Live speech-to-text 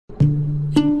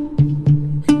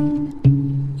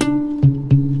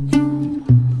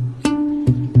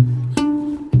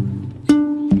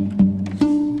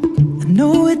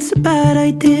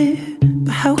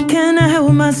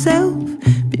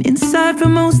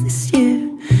this year,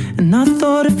 and I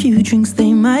thought a few drinks,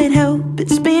 they might help.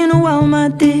 It's been a while, my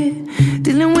dear,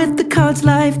 dealing with the cards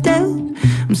life dealt.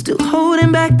 I'm still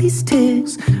holding back these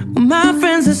tears, well, my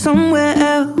friends are somewhere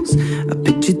else. I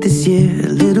pictured this year a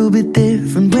little bit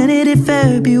different when it hit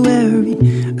February.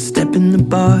 A step in the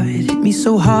bar, it hit me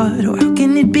so hard. Oh, how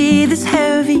can it be this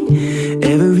heavy?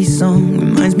 Every song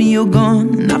reminds me you're gone,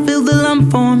 and I feel the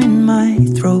lump form in my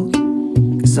throat.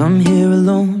 'Cause I'm here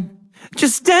alone,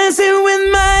 just dancing with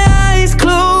my eyes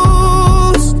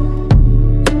closed.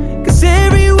 'Cause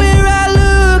everywhere I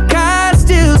look, I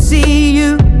still see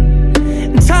you.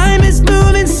 And time is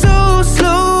moving so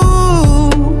slow,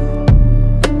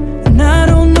 and I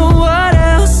don't know what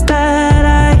else that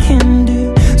I can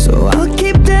do. So I'll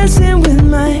keep dancing with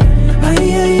my eyes.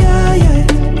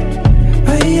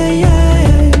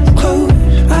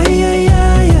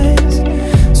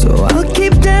 So I'll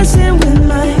keep dancing with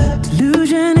my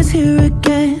delusion is here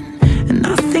again, and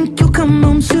I think you'll come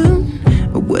home soon.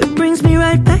 But what brings me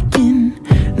right back in?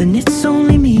 Then it's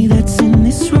only me that's in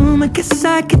this room. I guess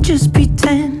I could just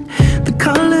pretend the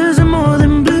colors are more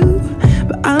than blue,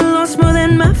 but I lost more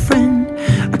than my friend.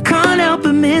 I can't help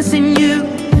but missing you.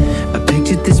 I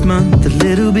pictured this month a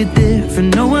little bit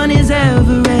different. No one is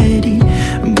ever ready,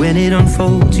 and when it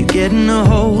unfolds, you get in a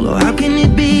hole. Oh, how can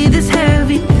it be this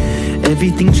heavy?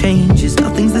 Everything changes,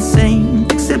 nothing's the same,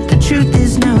 except the truth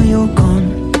is now you're gone,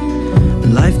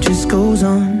 and life just goes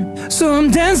on. So I'm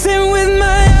dancing with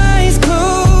my eyes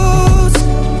closed.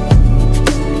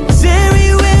 'Cause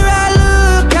everywhere I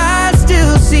look, I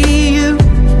still see you.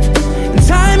 And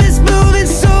time is moving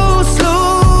so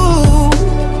slow,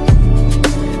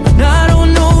 and I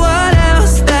don't know what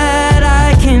else that I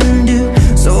can do.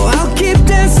 So I'll keep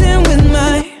dancing with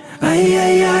my eyes.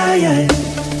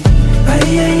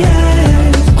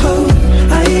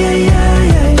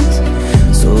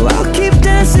 So I'll keep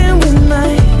dancing with my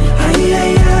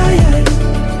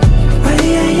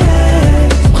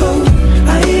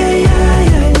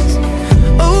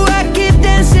oh, I keep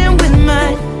dancing with my.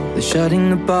 They're shutting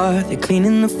the bar, they're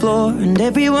cleaning the floor, and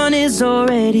everyone is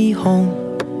already home,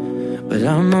 but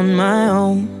I'm on my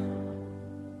own,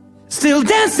 still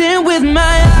dancing with my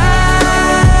eyes.